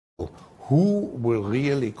who will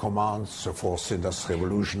really command the fourth industrial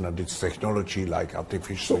revolution and its technology like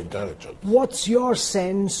artificial intelligence. What's your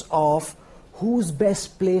sense of who's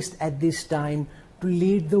best placed at this time to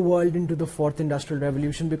lead the world into the fourth industrial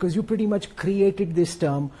revolution? Because you pretty much created this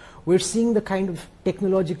term. We're seeing the kind of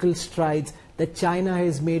technological strides that China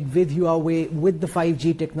has made with Huawei, with the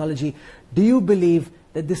 5G technology. Do you believe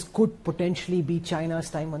that this could potentially be China's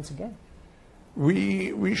time once again?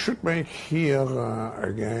 We should make here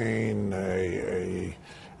again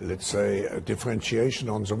let's say a differentiation.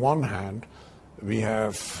 On the one hand, we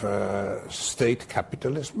have state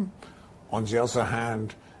capitalism. On the other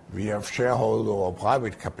hand, we have shareholder or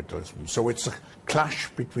private capitalism. So it's a clash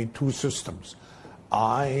between two systems.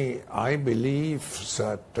 I believe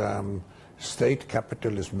that state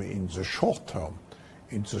capitalism in the short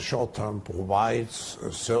term provides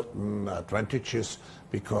certain advantages,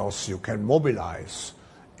 because you can mobilize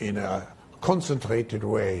in a concentrated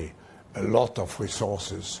way a lot of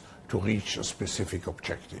resources to reach a specific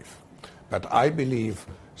objective. But I believe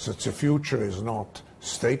that the future is not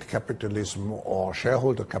state capitalism or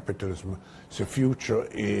shareholder capitalism. The future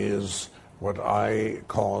is what I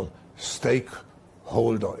call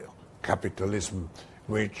stakeholder capitalism,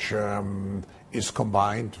 which is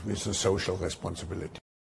combined with the social responsibility.